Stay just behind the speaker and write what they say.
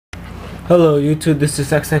Hello YouTube, this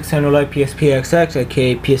is xxANOLIFEPSPxx,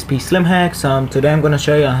 aka PSP Slim Hacks. Today I'm going to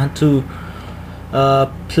show you how to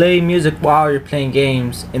play music while you're playing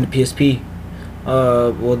games in the PSP.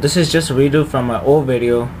 Well, this is just a redo from my old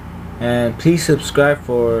video, and please subscribe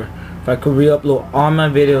if I could re-upload all my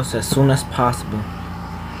videos as soon as possible.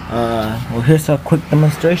 Well, here's a quick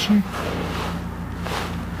demonstration.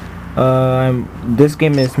 This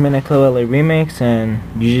game is Midnight Club LA Remix, and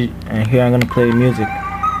here I'm going to play music.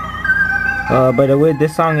 By the way,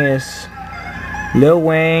 this song is Lil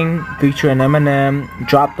Wayne featuring Eminem,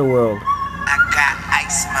 Drop the World. I got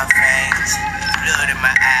ice in my veins, blood in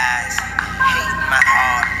my eyes, hate in my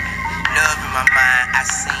heart, love in my mind. I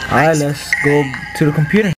seen. Alright, let's go to the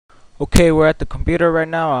computer. Okay, we're at the computer right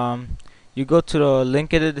now. You go to the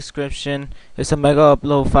link in the description. It's a mega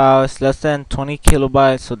upload file. It's less than 20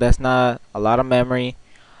 kilobytes, so that's not a lot of memory.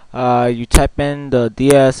 You type in the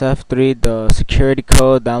DSF3, the security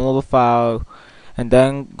code, download the file, and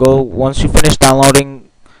then once you finish downloading,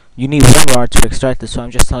 you need firmware to extract it, so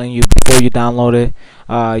I'm just telling you before you download it.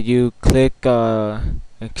 You click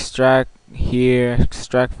extract here,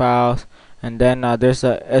 extract files, and then there's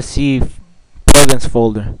a SC plugins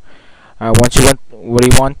folder. What you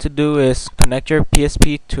want to do is connect your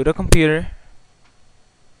PSP to the computer.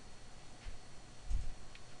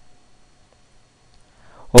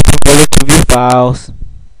 Open folder to view files,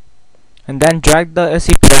 and then drag the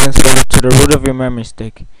SC plugins folder to the root of your memory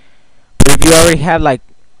stick. But if you already have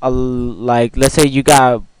let's say you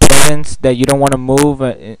got plugins that you don't want to move,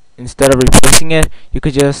 instead of replacing it, you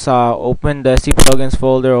could just open the SC plugins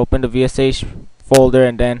folder, open the VSH folder,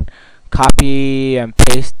 and then copy and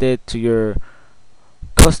paste it to your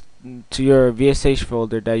VSH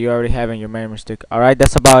folder that you already have in your memory stick. Alright,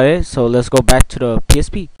 that's about it. So let's go back to the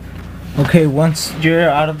PSP. Okay, once you're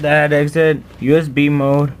out of that, exit USB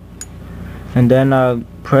mode, and then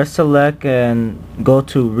press select and go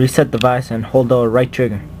to reset device and hold the right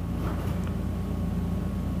trigger.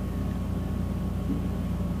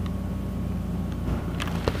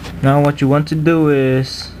 Now what you want to do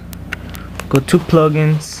is go to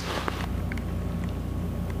plugins,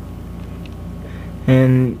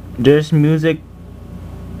 and there's music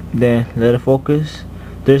there. Let it focus.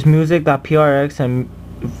 There's music.prx and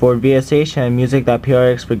for VSH and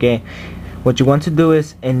music.prx for game. What you want to do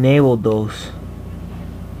is enable those,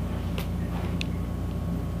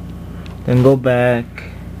 then go back,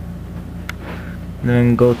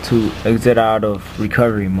 then go to exit out of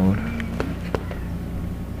recovery mode.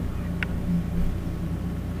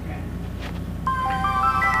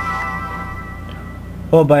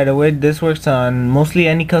 Oh, by the way, this works on mostly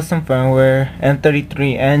any custom firmware,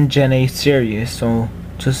 M33 and Gen 8 series, so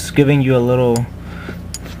just giving you a little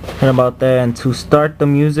hint about that. And to start the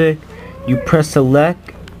music, you press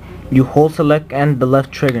select, you hold select and the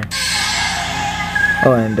left trigger.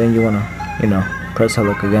 Oh, and then you wanna, press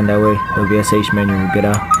select again, that way the VSH menu will get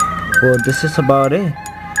out. Well, this is about it.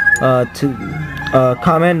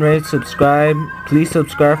 Comment, rate, subscribe. Please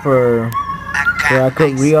subscribe for I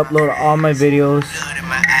could re-upload all my videos.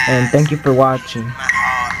 And thank you for watching.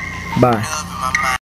 Bye.